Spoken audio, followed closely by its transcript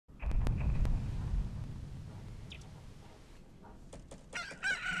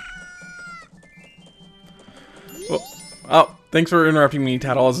Oh, thanks for interrupting me,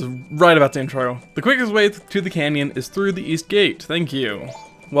 Tattle. I was right about the intro. The quickest way to the canyon is through the east gate. Thank you.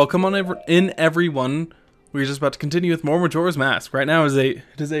 Welcome on in, everyone. We're just about to continue with more Majora's Mask. Right now it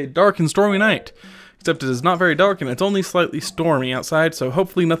is a dark and stormy night. Except it is not very dark and it's only slightly stormy outside, so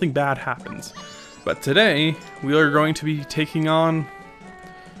hopefully nothing bad happens. But today, we are going to be taking on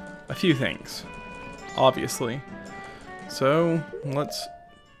a few things, obviously. So, let's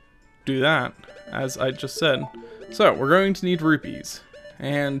do that, as I just said. So, we're going to need rupees.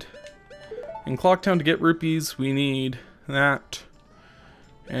 And in Clocktown to get rupees, we need that.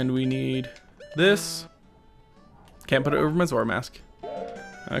 And we need this. Can't put it over Majora Mask.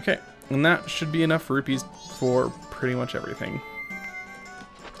 Okay, and that should be enough rupees for pretty much everything.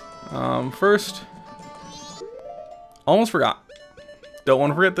 First, almost forgot. Don't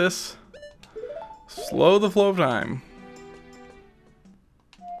want to forget this. Slow the flow of time.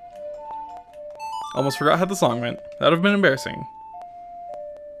 Almost forgot how the song went. That would have been embarrassing.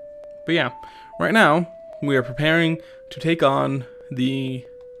 But yeah, right now, we are preparing to take on the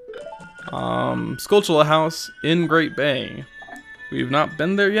Skulltula house in Great Bay. We've not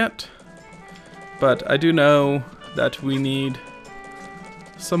been there yet, but I do know that we need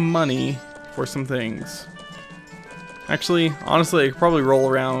some money for some things. Actually, honestly, I could probably roll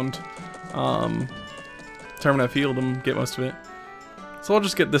around Termina Field and get most of it. So I'll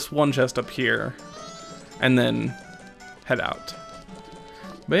just get this one chest up here and then head out.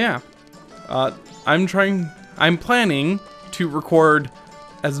 But yeah, I'm planning to record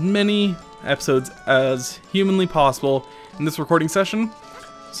as many episodes as humanly possible in this recording session.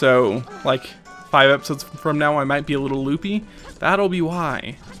 So, like, 5 episodes from now I might be a little loopy. That'll be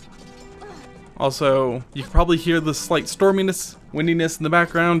why. Also, you can probably hear the slight storminess, windiness in the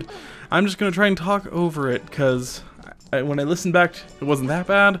background. I'm just going to try and talk over it, because when I listened back, it wasn't that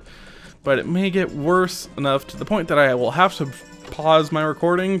bad. But it may get worse enough to the point that I will have to pause my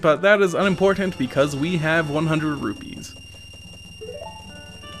recording, but that is unimportant because we have 100 rupees.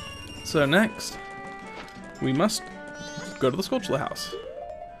 So next, we must go to the Skulltula house,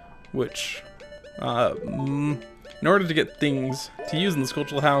 which, in order to get things to use in the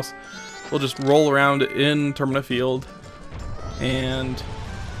Skulltula house, we'll just roll around in Termina Field and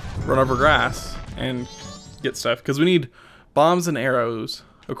run over grass and get stuff, because we need bombs and arrows,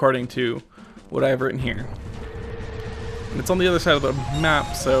 according to what I have written here. And it's on the other side of the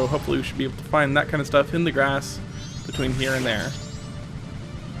map, so hopefully we should be able to find that kind of stuff in the grass between here and there.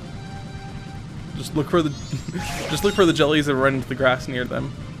 Just look for the jellies and run into the grass near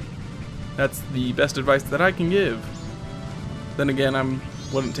them. That's the best advice that I can give. Then again, I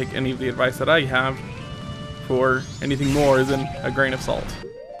wouldn't take any of the advice that I have for anything more than a grain of salt.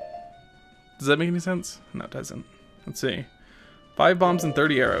 Does that make any sense? No, it doesn't. Let's see. 5 bombs and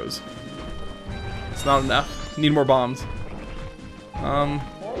 30 arrows. It's not enough. Need more bombs.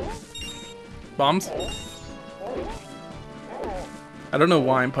 Bombs? I don't know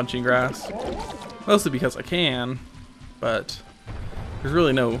why I'm punching grass. Mostly because I can, but there's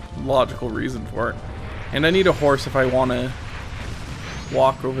really no logical reason for it. And I need a horse if I want to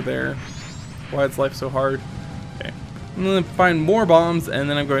walk over there. Why is life so hard? Okay. I'm going to find more bombs, and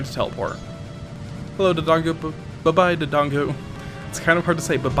then I'm going to teleport. Hello, Dodongo. Bye-bye, Dodongo. It's kind of hard to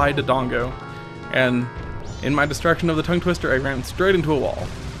say bye-bye, Dodongo. And in my distraction of the tongue twister, I ran straight into a wall.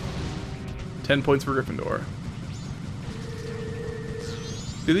 10 points for Gryffindor.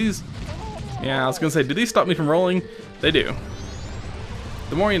 Do these... Yeah, I was going to say, do these stop me from rolling? They do.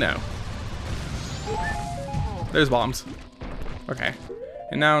 The more you know. There's bombs. Okay.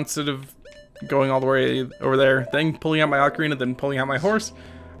 And now instead of going all the way over there, then pulling out my ocarina, then pulling out my horse,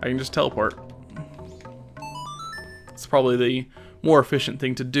 I can just teleport. It's probably the more efficient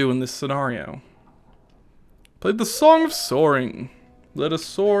thing to do in this scenario. Play the Song of Soaring. Let us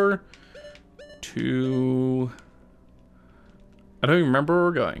soar to... I don't even remember where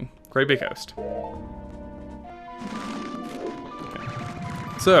we're going. Great Bay Coast. Okay.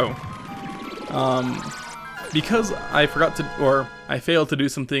 So, because I forgot to, or I failed to do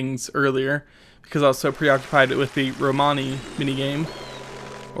some things earlier, because I was so preoccupied with the Romani minigame,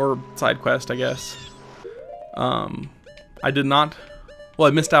 or side quest, I guess. I did not, well,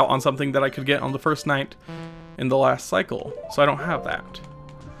 I missed out on something that I could get on the first night in the last cycle, so I don't have that.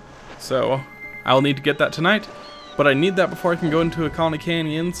 So, I'll need to get that tonight, but I need that before I can go into Akana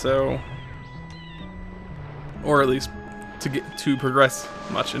Canyon, so, or at least to progress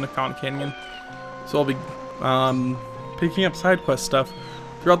much in Akana Canyon. So I'll be picking up side quest stuff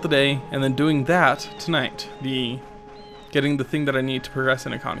throughout the day, and then doing that tonight, getting the thing that I need to progress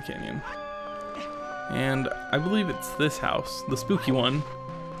in Akana Canyon. And I believe it's this house, the spooky one,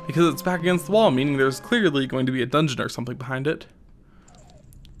 because it's back against the wall, meaning there's clearly going to be a dungeon or something behind it.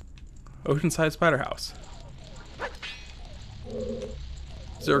 Oceanside Spider House.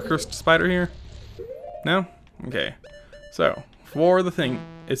 Is there a cursed spider here? No? Okay. So, for the thing,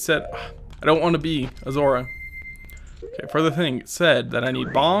 it said... I don't want to be Azora. Okay, for the thing, it said that I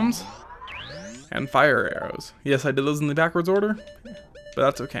need bombs and fire arrows. Yes, I did those in the backwards order, but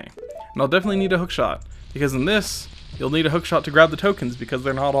that's okay. And I'll definitely need a hook shot, because in this, you'll need a hook shot to grab the tokens, because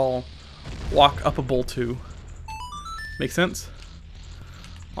they're not all walk-upable to. Make sense?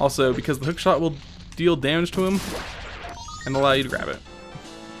 Also, because the hook shot will deal damage to him and allow you to grab it.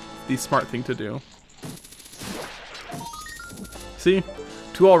 The smart thing to do. See?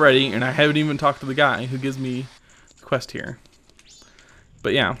 2 already, and I haven't even talked to the guy who gives me the quest here.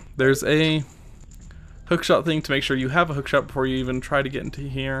 But yeah, there's a hookshot thing to make sure you have a hookshot before you even try to get into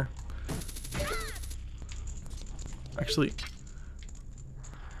here. Actually,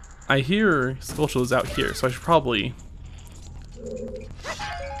 I hear Skulltula is out here, so I should probably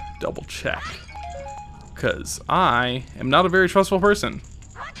double check. Because I am not a very trustful person.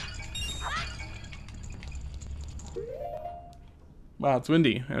 Wow, it's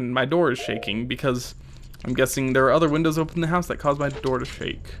windy, and my door is shaking because I'm guessing there are other windows open in the house that cause my door to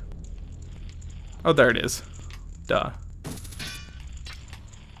shake. Oh, there it is. Duh.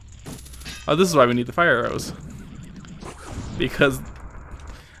 Oh, this is why we need the fire arrows. Because,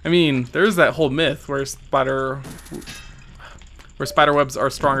 I mean, there's that whole myth where spider webs are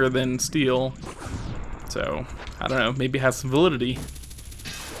stronger than steel. So, I don't know, maybe it has some validity.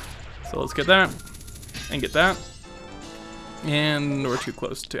 So let's get that, and get that. And we're too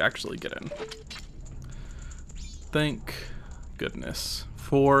close to actually get in. Thank goodness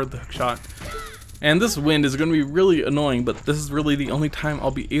for the hook shot. And this wind is going to be really annoying, but this is really the only time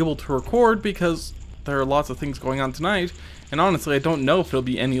I'll be able to record because there are lots of things going on tonight. And honestly, I don't know if it'll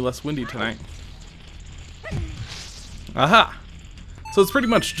be any less windy tonight. Aha! So it's pretty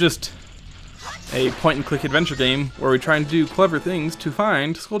much just a point-and-click adventure game where we try and do clever things to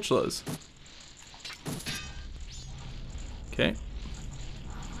find Skulltulas. Okay.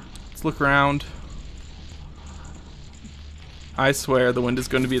 Let's look around. I swear the wind is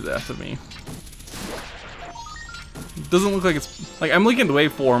going to be the death of me. It doesn't look like it's... Like, I'm looking at the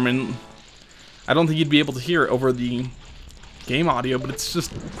waveform, and I don't think you'd be able to hear it over the game audio, but it's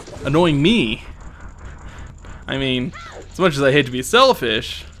just annoying me. I mean, as much as I hate to be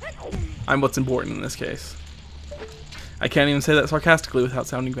selfish, I'm what's important in this case. I can't even say that sarcastically without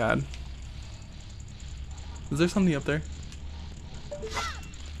sounding bad. Is there something up there?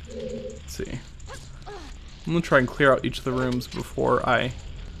 Let's see. I'm gonna try and clear out each of the rooms before I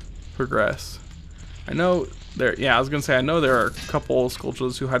progress. I know there, yeah, I was gonna say, I know there are a couple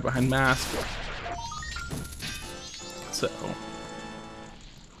Skulltulas who hide behind masks. So,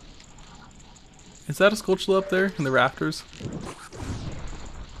 is that a Skulltula up there in the rafters?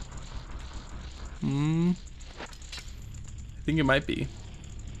 I think it might be.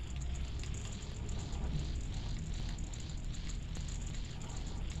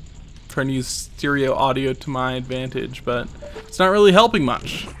 Trying to use stereo audio to my advantage, but it's not really helping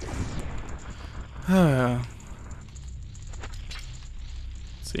much.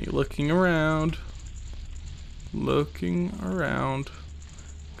 See, looking around,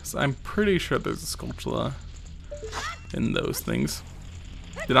 because I'm pretty sure there's a Skulltula in those things.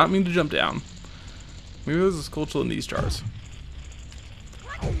 Did not mean to jump down. Maybe there's a Skulltula in these jars.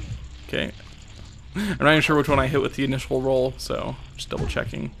 Okay. I'm not even sure which one I hit with the initial roll, so just double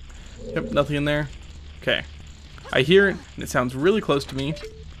checking. Yep, nothing in there. Okay. I hear it, and it sounds really close to me.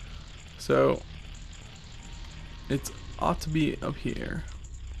 So, it ought to be up here.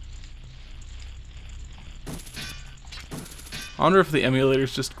 I wonder if the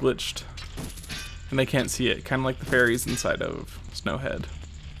emulator's just glitched, and I can't see it, kind of like the fairies inside of Snowhead.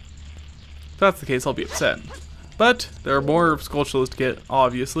 If that's the case, I'll be upset. But, there are more Skulltulas to get,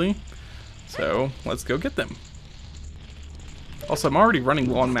 obviously. So, let's go get them. Also, I'm already running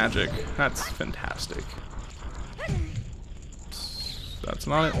low on magic. That's fantastic. That's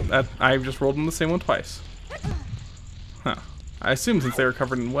not it. That, I've just rolled on the same one twice. Huh. I assume since they were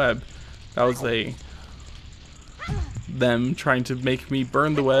covered in web, that was them trying to make me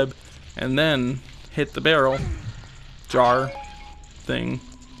burn the web and then hit the barrel jar thing.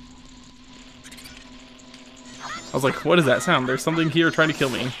 I was like, what is that sound? There's something here trying to kill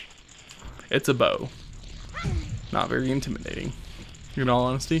me. It's a bow. Not very intimidating, in all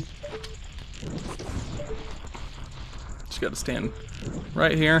honesty. Just gotta stand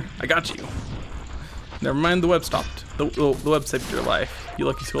right here. I got you. Never mind, the web stopped. The web saved your life, you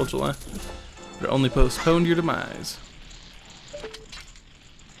lucky Skulltula. But it only postponed your demise.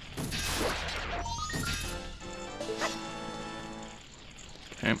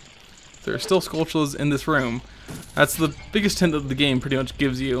 Okay. There are still Skulltulas in this room. That's the biggest hint that the game pretty much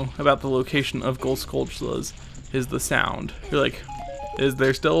gives you about the location of gold Skulltulas, is the sound. You're like, is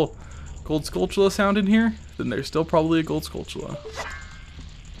there still gold Skulltula sound in here? Then there's still probably a gold Skulltula.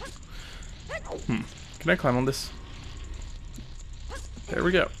 Can I climb on this? There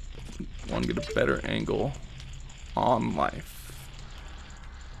we go. Want to get a better angle on life.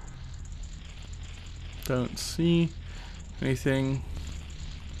 Don't see anything.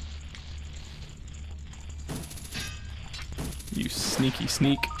 You sneaky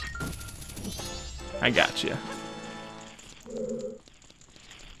sneak. I got you.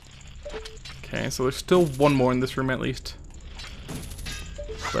 Okay, so there's still one more in this room at least.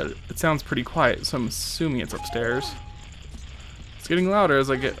 But it sounds pretty quiet, so I'm assuming it's upstairs. It's getting louder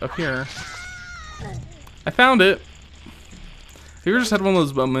as I get up here. I found it! Have you ever just had one of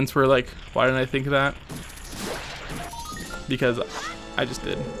those moments where like, why didn't I think of that? Because I just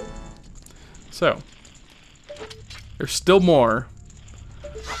did. So, there's still more.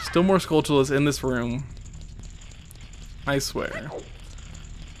 Still more Skulltulas in this room. I swear.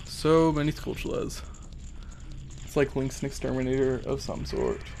 So many Skulltulas. It's like Link's an exterminator of some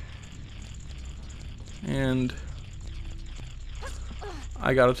sort. And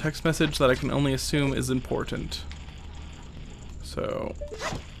I got a text message that I can only assume is important. So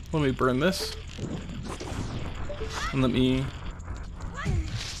let me burn this. And let me...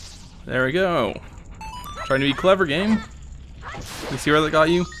 There we go. Trying to be clever, game. You see where that got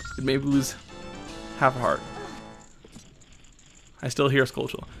you? It made me lose half a heart. I still hear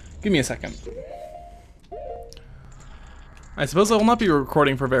Skulltula. Give me a second. I suppose I will not be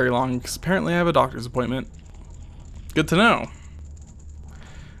recording for very long, because apparently I have a doctor's appointment. Good to know.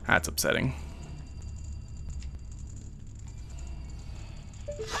 That's upsetting.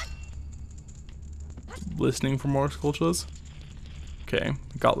 Listening for more Skulltulas. Okay,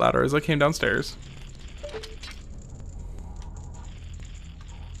 it got louder as I came downstairs.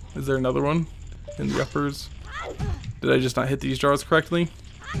 Is there another one in the uppers? Did I just not hit these jars correctly?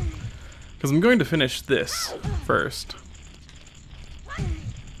 Because I'm going to finish this first.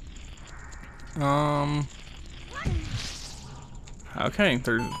 Okay,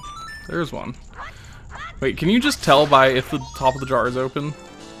 there's one. Wait, can you just tell by if the top of the jar is open?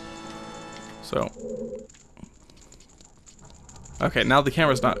 So. Okay, now the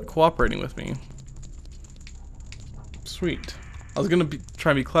camera's not cooperating with me. Sweet. I was gonna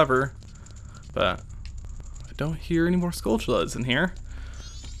try and be clever, but I don't hear any more Skulltulas in here.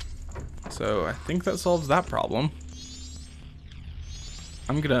 So I think that solves that problem.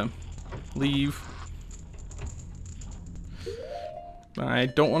 I'm gonna leave. I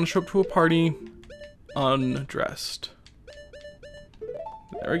don't want to show up to a party undressed.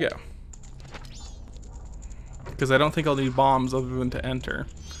 There we go. Because I don't think I'll need bombs other than to enter.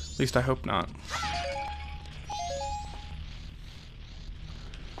 At least I hope not.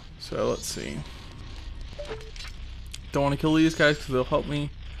 So let's see. Don't want to kill these guys because they'll help me.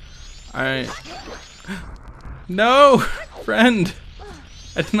 No! Friend!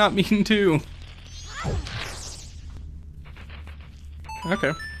 I did not mean to.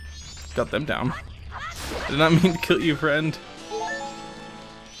 Okay. Got them down. I did not mean to kill you, friend.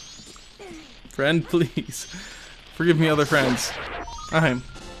 Friend, please. Forgive me, other friends. Okay.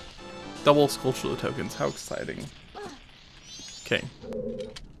 Double Skulltula tokens. How exciting. Okay.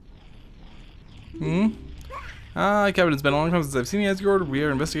 Hi, Kevin. It's been a long time since I've seen you as your order. We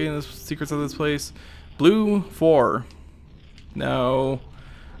are investigating the secrets of this place. Blue 4. No.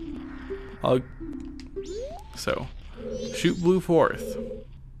 So, shoot blue 4th.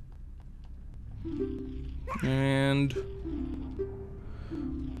 And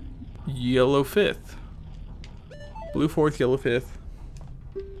yellow 5th. Blue 4th, yellow 5th.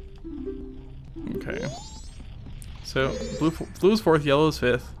 Okay. So, blue's 4th, yellow's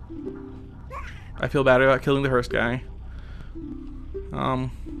 5th. I feel bad about killing the first guy.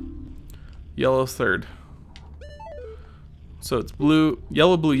 Yellow's 3rd. So it's blue,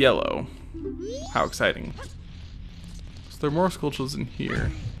 yellow, blue, yellow. How exciting. So there are more Skulltulas in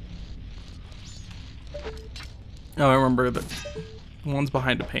here. Oh, I remember that one's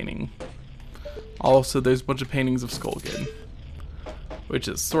behind a painting. Also, there's a bunch of paintings of Skull Kid, which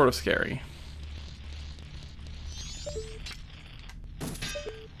is sort of scary.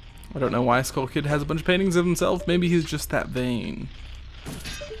 I don't know why Skull Kid has a bunch of paintings of himself. Maybe he's just that vain.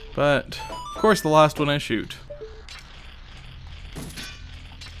 But, of course, the last one I shoot.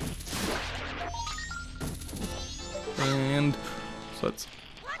 And so it's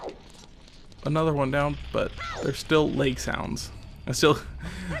another one down, but there's still leg sounds. I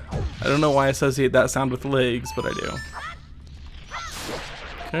don't know why I associate that sound with legs, but I do.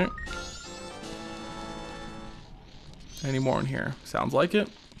 Okay. Any more in here? Sounds like it.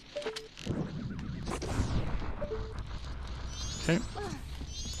 Okay.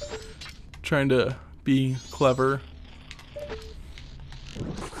 Trying to be clever.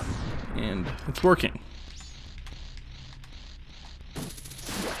 And it's working.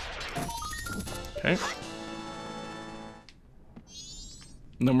 Okay.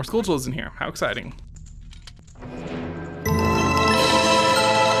 No more Skulltulas in here. How exciting.